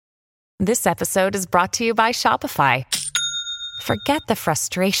This episode is brought to you by Shopify. Forget the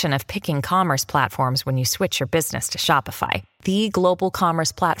frustration of picking commerce platforms when you switch your business to Shopify, the global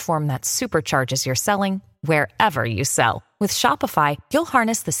commerce platform that supercharges your selling wherever you sell. With Shopify, you'll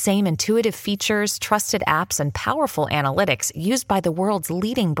harness the same intuitive features, trusted apps, and powerful analytics used by the world's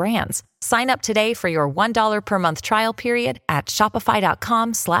leading brands. Sign up today for your $1 per month trial period at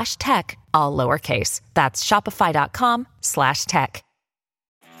shopify.com/tech, all lowercase. That's shopify.com/tech.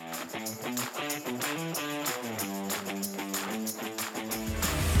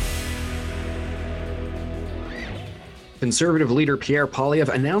 Conservative leader Pierre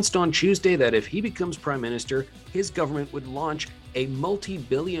Poilievre announced on Tuesday that if he becomes prime minister, his government would launch a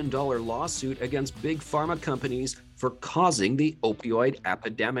multi-billion-dollar lawsuit against big pharma companies for causing the opioid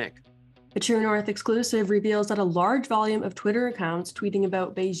epidemic. A True North exclusive reveals that a large volume of Twitter accounts tweeting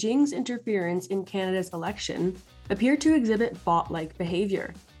about Beijing's interference in Canada's election appear to exhibit bot-like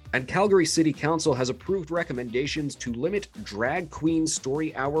behavior. And Calgary City Council has approved recommendations to limit drag queen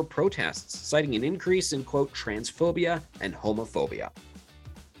story hour protests, citing an increase in, quote, transphobia and homophobia.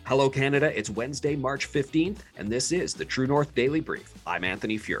 Hello, Canada. It's Wednesday, March 15th, and this is the True North Daily Brief. I'm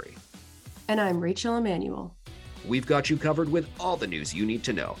Anthony Fury. And I'm Rachel Emanuel. We've got you covered with all the news you need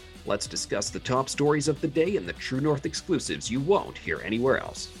to know. Let's discuss the top stories of the day and the True North exclusives you won't hear anywhere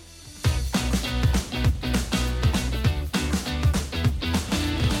else.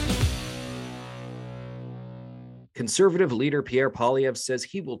 Conservative leader Pierre Poilievre says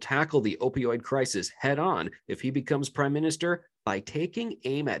he will tackle the opioid crisis head-on if he becomes prime minister by taking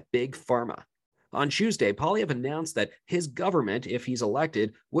aim at big pharma. On Tuesday, Poilievre announced that his government, if he's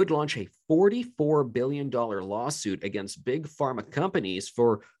elected, would launch a $44 billion lawsuit against big pharma companies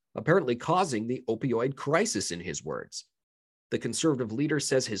for apparently causing the opioid crisis, in his words. The conservative leader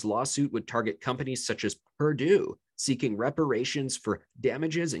says his lawsuit would target companies such as Purdue, seeking reparations for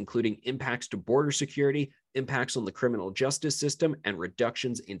damages, including impacts to border security, impacts on the criminal justice system, and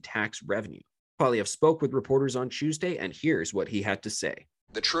reductions in tax revenue. Poilievre spoke with reporters on Tuesday, and here's what he had to say.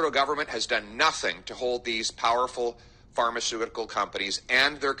 The Trudeau government has done nothing to hold these powerful pharmaceutical companies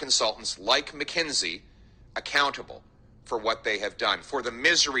and their consultants, like McKinsey, accountable for what they have done, for the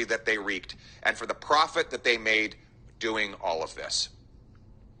misery that they wreaked, and for the profit that they made doing all of this.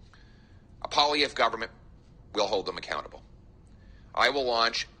 A Poilievre government will hold them accountable. I will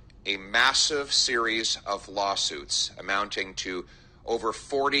launch a massive series of lawsuits amounting to over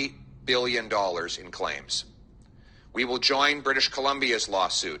 $40 billion in claims. We will join British Columbia's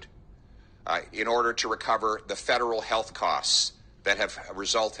lawsuit in order to recover the federal health costs that have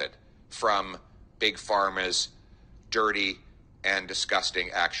resulted from Big Pharma's dirty and disgusting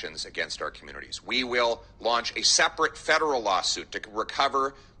actions against our communities. We will launch a separate federal lawsuit to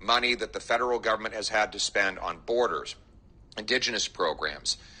recover money that the federal government has had to spend on borders, Indigenous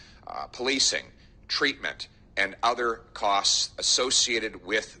programs, policing, treatment, and other costs associated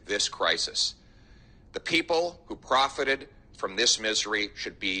with this crisis. The people who profited from this misery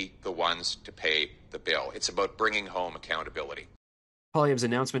should be the ones to pay the bill. It's about bringing home accountability. Poilievre's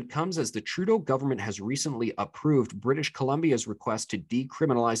announcement comes as the Trudeau government has recently approved British Columbia's request to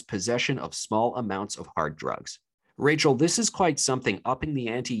decriminalize possession of small amounts of hard drugs. Rachel, this is quite something, upping the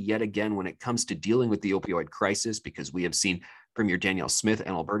ante yet again when it comes to dealing with the opioid crisis, because we have seen Premier Danielle Smith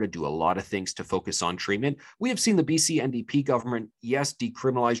and Alberta do a lot of things to focus on treatment. We have seen the BC NDP government, yes,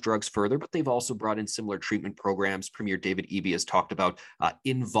 decriminalize drugs further, but they've also brought in similar treatment programs. Premier David Eby has talked about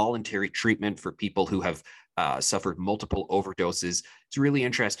involuntary treatment for people who have suffered multiple overdoses. It's really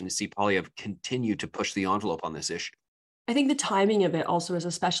interesting to see Poilievre continue to push the envelope on this issue. I think the timing of it also is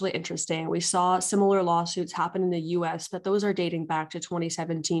especially interesting. We saw similar lawsuits happen in the US, but those are dating back to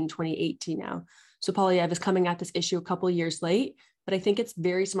 2017, 2018 now. So Poilievre is coming at this issue a couple of years late, but I think it's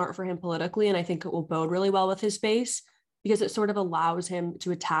very smart for him politically, and I think it will bode really well with his base because it sort of allows him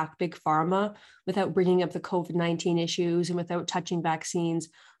to attack big pharma without bringing up the COVID-19 issues and without touching vaccines.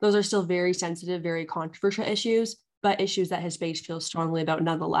 Those are still very sensitive, very controversial issues, but issues that his base feels strongly about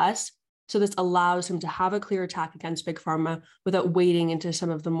nonetheless. So this allows him to have a clear attack against big pharma without wading into some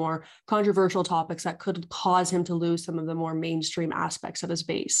of the more controversial topics that could cause him to lose some of the more mainstream aspects of his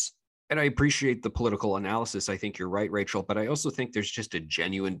base. And I appreciate the political analysis. I think you're right, Rachel, but I also think there's just a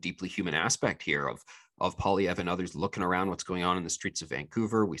genuine, deeply human aspect here of Poilievre and others looking around what's going on in the streets of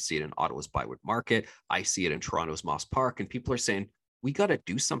Vancouver. We see it in Ottawa's Bywood Market. I see it in Toronto's Moss Park. And people are saying, we got to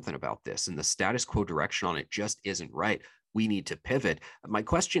do something about this. And the status quo direction on it just isn't right. We need to pivot. My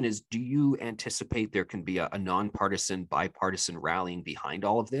question is, do you anticipate there can be a nonpartisan, bipartisan rallying behind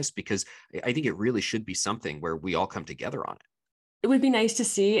all of this? Because I think it really should be something where we all come together on it. It would be nice to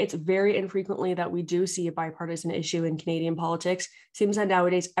see. It's very infrequently that we do see a bipartisan issue in Canadian politics. Seems that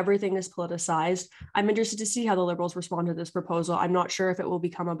nowadays everything is politicized. I'm interested to see how the Liberals respond to this proposal. I'm not sure if it will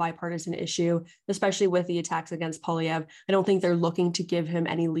become a bipartisan issue, especially with the attacks against Poilievre. I don't think they're looking to give him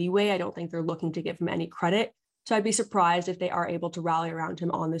any leeway. I don't think they're looking to give him any credit. So I'd be surprised if they are able to rally around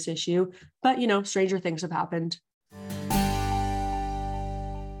him on this issue. But, stranger things have happened.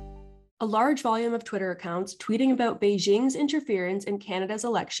 A large volume of Twitter accounts tweeting about Beijing's interference in Canada's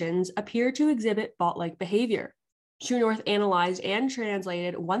elections appear to exhibit bot-like behavior. True North analyzed and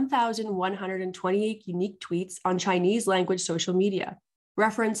translated 1,128 unique tweets on Chinese language social media,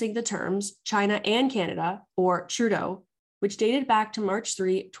 referencing the terms China and Canada, or Trudeau, which dated back to March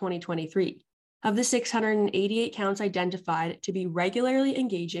 3, 2023. Of the 688 counts identified to be regularly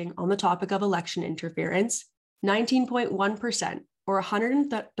engaging on the topic of election interference, 19.1%, or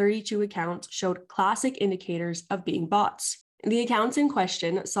 132 accounts, showed classic indicators of being bots. The accounts in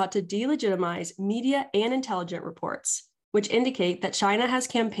question sought to delegitimize media and intelligence reports, which indicate that China has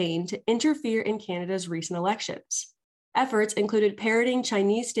campaigned to interfere in Canada's recent elections. Efforts included parroting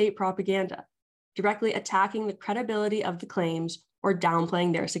Chinese state propaganda, directly attacking the credibility of the claims or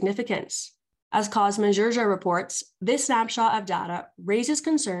downplaying their significance. As Cosma Zhuzha reports, this snapshot of data raises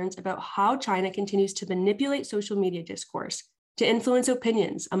concerns about how China continues to manipulate social media discourse to influence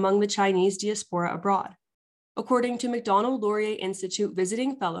opinions among the Chinese diaspora abroad. According to Macdonald-Laurier Institute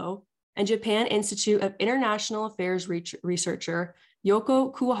visiting fellow and Japan Institute of International Affairs researcher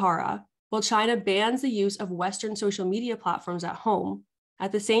Yoko Kuwahara, while China bans the use of Western social media platforms at home,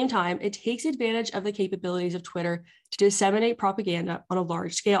 at the same time, it takes advantage of the capabilities of Twitter to disseminate propaganda on a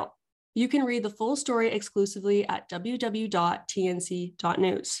large scale. You can read the full story exclusively at www.tnc.news.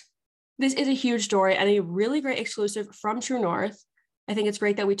 This is a huge story and a really great exclusive from True North. I think it's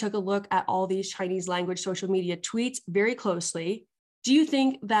great that we took a look at all these Chinese language social media tweets very closely. Do you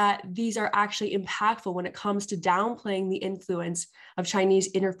think that these are actually impactful when it comes to downplaying the influence of Chinese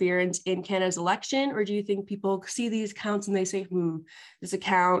interference in Canada's election? Or do you think people see these accounts and they say, this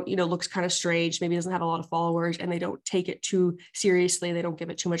account, looks kind of strange, maybe doesn't have a lot of followers, and they don't take it too seriously, they don't give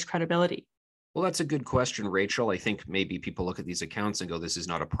it too much credibility? Well, that's a good question, Rachel. I think maybe people look at these accounts and go, this is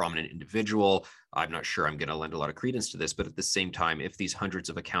not a prominent individual. I'm not sure I'm going to lend a lot of credence to this. But at the same time, if these hundreds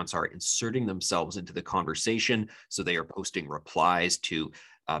of accounts are inserting themselves into the conversation, so they are posting replies to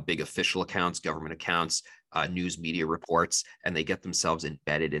big official accounts, government accounts, news media reports, and they get themselves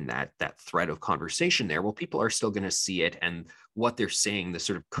embedded in that thread of conversation there, well, people are still going to see it. And what they're saying, the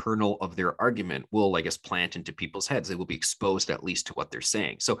sort of kernel of their argument will, I guess, plant into people's heads. They will be exposed at least to what they're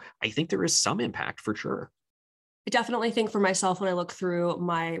saying. So I think there is some impact for sure. I definitely think for myself, when I look through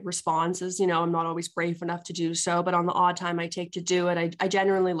my responses, I'm not always brave enough to do so, but on the odd time I take to do it, I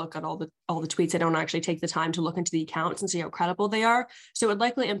genuinely look at all the tweets. I don't actually take the time to look into the accounts and see how credible they are. So it would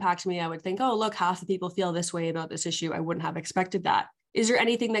likely impact me. I would think, oh, look, half the people feel this way about this issue. I wouldn't have expected that. Is there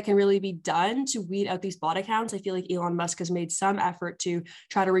anything that can really be done to weed out these bot accounts? I feel like Elon Musk has made some effort to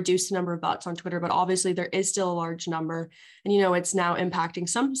try to reduce the number of bots on Twitter, but obviously there is still a large number. And, it's now impacting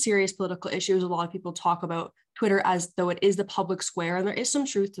some serious political issues. A lot of people talk about Twitter as though it is the public square, and there is some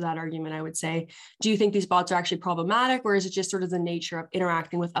truth to that argument, I would say. Do you think these bots are actually problematic, or is it just sort of the nature of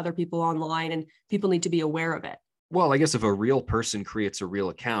interacting with other people online and people need to be aware of it? Well, I guess if a real person creates a real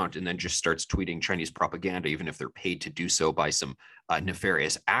account and then just starts tweeting Chinese propaganda, even if they're paid to do so by some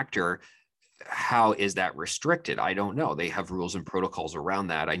nefarious actor, how is that restricted? I don't know. They have rules and protocols around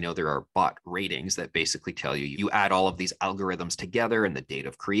that. I know there are bot ratings that basically tell you add all of these algorithms together and the date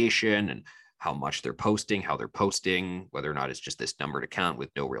of creation and how much they're posting, how they're posting, whether or not it's just this numbered account with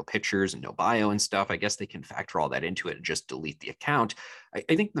no real pictures and no bio and stuff. I guess they can factor all that into it and just delete the account.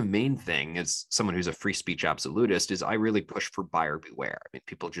 I think the main thing, as someone who's a free speech absolutist, is I really push for buyer beware. I mean,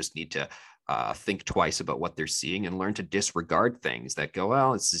 people just need to think twice about what they're seeing and learn to disregard things that go,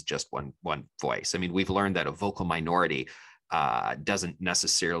 well, this is just one voice. I mean, we've learned that a vocal minority doesn't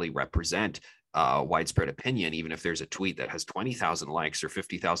necessarily represent widespread opinion. Even if there's a tweet that has 20,000 likes or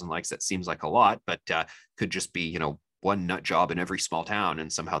 50,000 likes, that seems like a lot, but could just be, one nut job in every small town.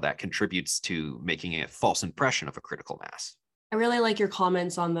 And somehow that contributes to making a false impression of a critical mass. I really like your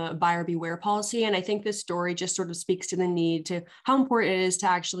comments on the buyer beware policy. And I think this story just sort of speaks to the need to how important it is to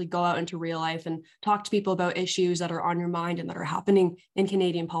actually go out into real life and talk to people about issues that are on your mind and that are happening in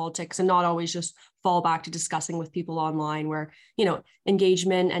Canadian politics, and not always just fall back to discussing with people online where,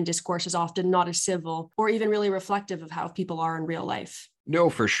 engagement and discourse is often not as civil or even really reflective of how people are in real life. No,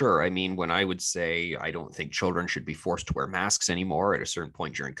 for sure. I mean, when I would say I don't think children should be forced to wear masks anymore at a certain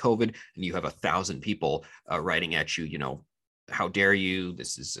point during COVID, and you have 1,000 people writing at you, how dare you?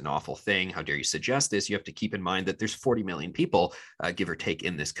 This is an awful thing. How dare you suggest this? You have to keep in mind that there's 40 million people, give or take,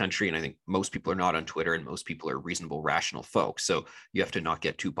 in this country. And I think most people are not on Twitter, and most people are reasonable, rational folks. So you have to not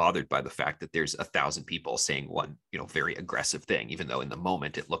get too bothered by the fact that there's 1,000 people saying one, very aggressive thing, even though in the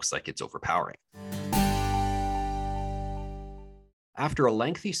moment it looks like it's overpowering. After a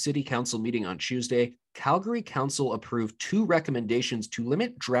lengthy city council meeting on Tuesday, Calgary Council approved 2 recommendations to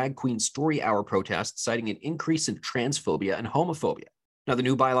limit drag queen story hour protests, citing an increase in transphobia and homophobia. Now, the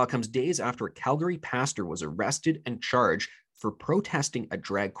new bylaw comes days after a Calgary pastor was arrested and charged for protesting a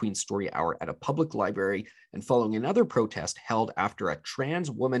drag queen story hour at a public library and following another protest held after a trans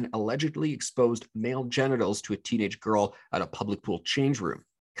woman allegedly exposed male genitals to a teenage girl at a public pool change room.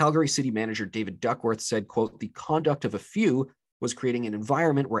 Calgary City Manager David Duckworth said, quote, "The conduct of a few was creating an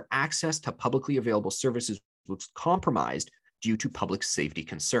environment where access to publicly available services was compromised due to public safety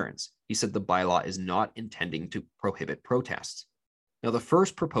concerns." He said the bylaw is not intending to prohibit protests. Now, the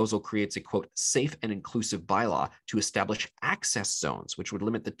first proposal creates a, quote, "safe and inclusive bylaw to establish access zones, which would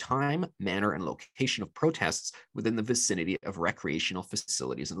limit the time, manner, and location of protests within the vicinity of recreational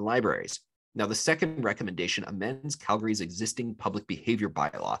facilities and libraries." Now, the second recommendation amends Calgary's existing public behavior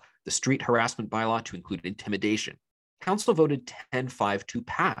bylaw, the street harassment bylaw, to include intimidation. Council voted 10-5 to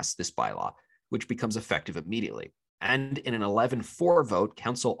pass this bylaw, which becomes effective immediately. And in an 11-4 vote,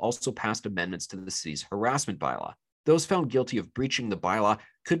 Council also passed amendments to the city's harassment bylaw. Those found guilty of breaching the bylaw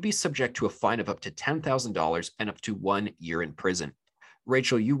could be subject to a fine of up to $10,000 and up to 1 year in prison.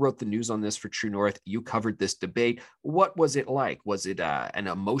 Rachel, you wrote the news on this for True North. You covered this debate. What was it like? Was it an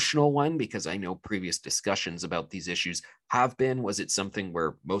emotional one? Because I know previous discussions about these issues have been. Was it something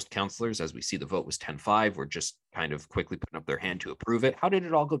where most councillors, as we see the vote was 10-5, were just kind of quickly putting up their hand to approve it? How did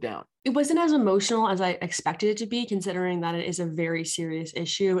it all go down? It wasn't as emotional as I expected it to be, considering that it is a very serious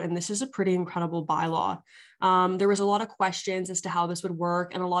issue. And this is a pretty incredible bylaw. There was a lot of questions as to how this would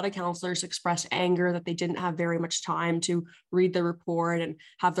work, and a lot of councillors expressed anger that they didn't have very much time to read the report and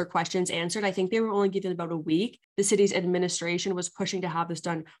have their questions answered. I think they were only given about a week. The city's administration was pushing to have this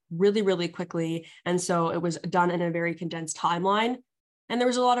done really, really quickly. And so it was done in a very condensed timeline. And there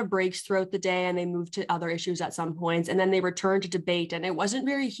was a lot of breaks throughout the day, and they moved to other issues at some points, and then they returned to debate, and it wasn't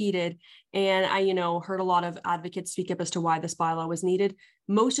very heated. And I, heard a lot of advocates speak up as to why this bylaw was needed.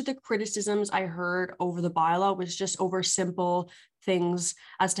 Most of the criticisms I heard over the bylaw was just over simple things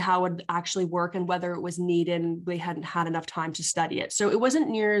as to how it would actually work and whether it was needed, and they hadn't had enough time to study it. So it wasn't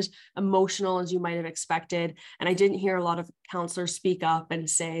near as emotional as you might have expected. And I didn't hear a lot of councillors speak up and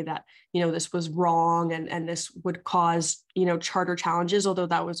say that, this was wrong and this would cause, charter challenges, although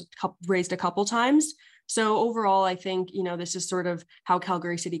that was raised a couple times. So overall, I think, this is sort of how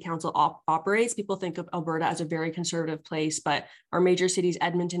Calgary City Council operates. People think of Alberta as a very conservative place, but our major cities,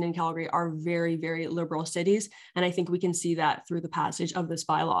 Edmonton and Calgary, are very, very liberal cities. And I think we can see that through the passage of this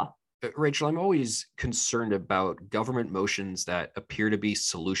bylaw. Rachel, I'm always concerned about government motions that appear to be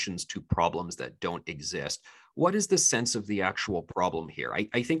solutions to problems that don't exist. What is the sense of the actual problem here?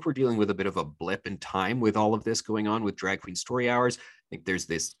 I think we're dealing with a bit of a blip in time with all of this going on with drag queen story hours. I think there's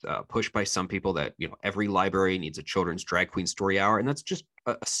this push by some people that, every library needs a children's drag queen story hour, and that's just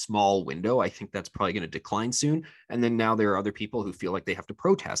a small window. I think that's probably going to decline soon. And then now there are other people who feel like they have to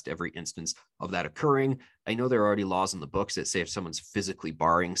protest every instance of that occurring. I know there are already laws in the books that say if someone's physically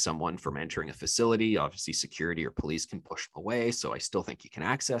barring someone from entering a facility, obviously security or police can push them away. So I still think you can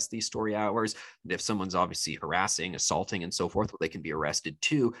access these story hours. And if someone's obviously harassing, assaulting, and so forth, well, they can be arrested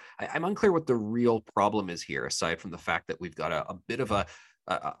too. I'm unclear what the real problem is here, aside from the fact that we've got a bit of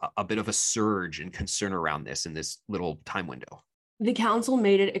a surge in concern around this in this little time window. The council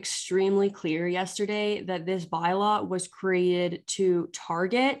made it extremely clear yesterday that this bylaw was created to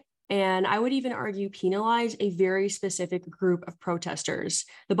target, and I would even argue penalize, a very specific group of protesters.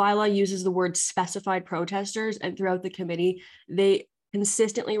 The bylaw uses the word specified protesters, and throughout the committee, they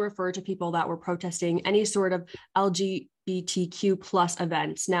consistently refer to people that were protesting any sort of LGBTQ plus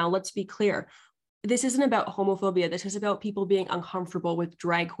events. Now, let's be clear. This isn't about homophobia. This is about people being uncomfortable with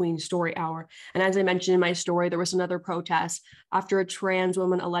drag queen story hour. And as I mentioned in my story, there was another protest after a trans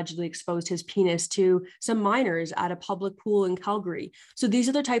woman allegedly exposed his penis to some minors at a public pool in Calgary. So these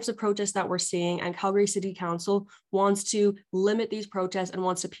are the types of protests that we're seeing, and Calgary City Council wants to limit these protests and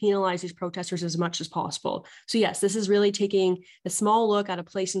wants to penalize these protesters as much as possible. So yes, this is really taking a small look at a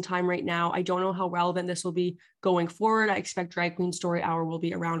place and time right now. I don't know how relevant this will be going forward. I expect drag queen story hour will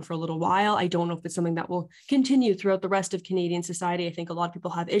be around for a little while. I don't know if it's something that will continue throughout the rest of Canadian society. I think a lot of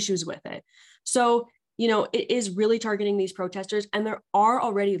people have issues with it. So, it is really targeting these protesters, and there are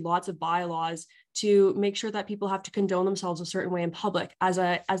already lots of bylaws to make sure that people have to condone themselves a certain way in public. As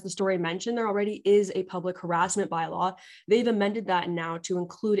the story mentioned, there already is a public harassment bylaw. They've amended that now to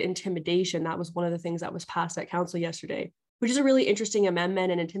include intimidation. That was one of the things that was passed at council yesterday, which is a really interesting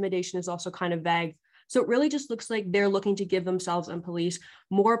amendment, and intimidation is also kind of vague. So it really just looks like they're looking to give themselves and police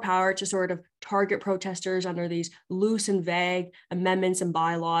more power to sort of target protesters under these loose and vague amendments and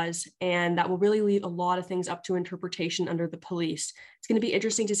bylaws. And that will really leave a lot of things up to interpretation under the police. It's going to be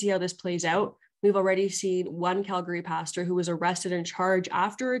interesting to see how this plays out. We've already seen one Calgary pastor who was arrested and charged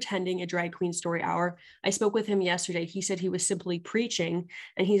after attending a drag queen story hour. I spoke with him yesterday. He said he was simply preaching,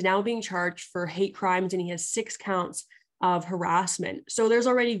 and he's now being charged for hate crimes, and he has 6 counts of harassment. So there's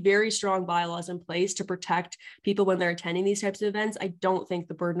already very strong bylaws in place to protect people when they're attending these types of events. I don't think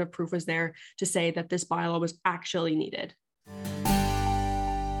the burden of proof was there to say that this bylaw was actually needed.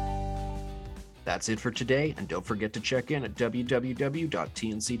 That's it for today, and don't forget to check in at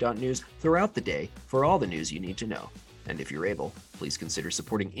www.tnc.news throughout the day for all the news you need to know. And if you're able, please consider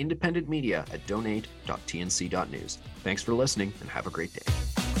supporting independent media at donate.tnc.news. Thanks for listening, and have a great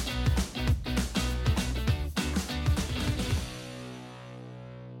day.